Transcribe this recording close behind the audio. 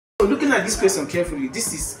So looking at this question carefully,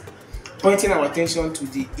 this is pointing our attention to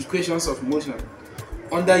the equations of motion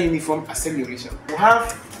under uniform acceleration. We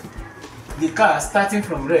have the car starting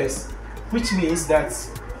from rest, which means that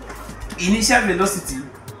initial velocity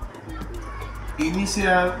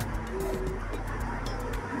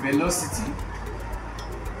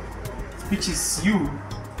which is u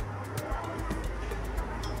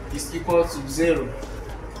is equal to 0,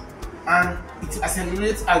 and it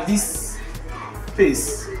accelerates at this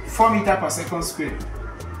pace 4 meters per second square.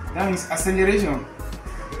 That means acceleration,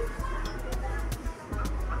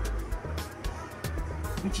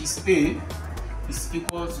 which is a, is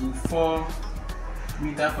equal to 4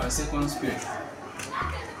 meters per second square.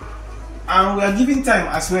 And we are giving time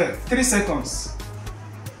as well, 3 seconds.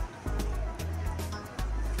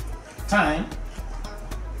 Time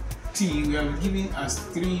t we are giving as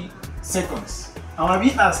 3 seconds, and we are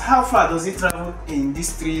being asked how far does it travel in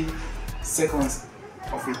these 3 seconds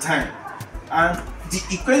of a time. And the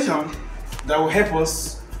equation that will help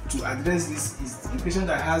us to address this is the equation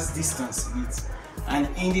that has distance in it. And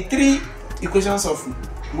in the 3 equations of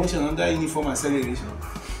motion under uniform acceleration,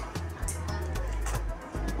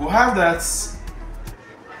 we have that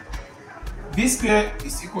v square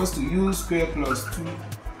is equals to u square plus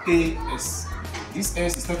 2as. This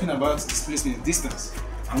s is talking about displacement, distance,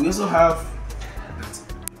 and we also have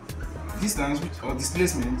that distance or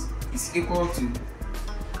displacement is equal to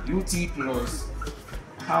ut plus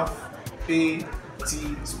half a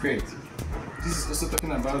t squared. This is also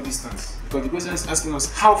talking about distance, because the question is asking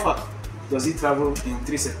us how far does it travel in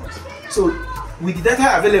 3 seconds. So with the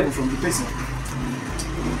data available from the person,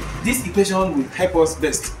 this equation will help us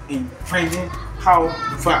best in finding how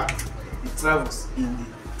far it travels in the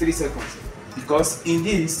 3 seconds, because in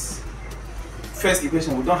this first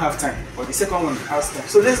equation we don't have time, but the second one has time.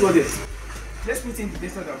 So let's go there. Let's put in the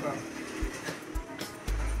data that we have.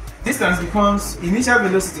 Distance becomes initial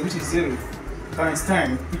velocity, which is 0, times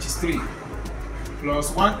time, which is 3,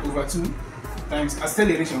 plus 1 over 2 times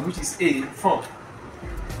acceleration, which is a, 4,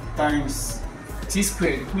 times t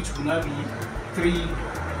squared, which will now be 3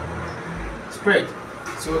 squared.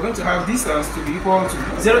 So we're going to have distance to be equal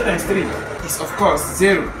to 0 times 3 is of course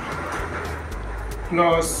 0,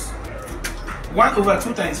 plus 1 over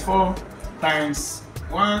 2 times 4 times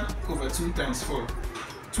 1 over 2 times 4.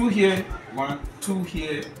 2 here, 1, 2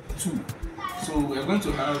 here, 2. So we're going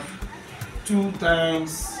to have 2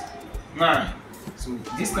 times 9. So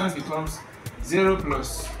distance becomes 0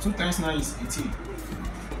 plus 2 times 9 is 18.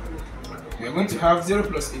 We are going to have 0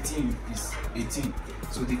 plus 18 is 18.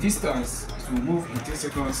 So the distance to move in 10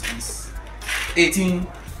 seconds is 18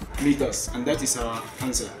 meters, and that is our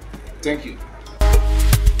answer. Thank you.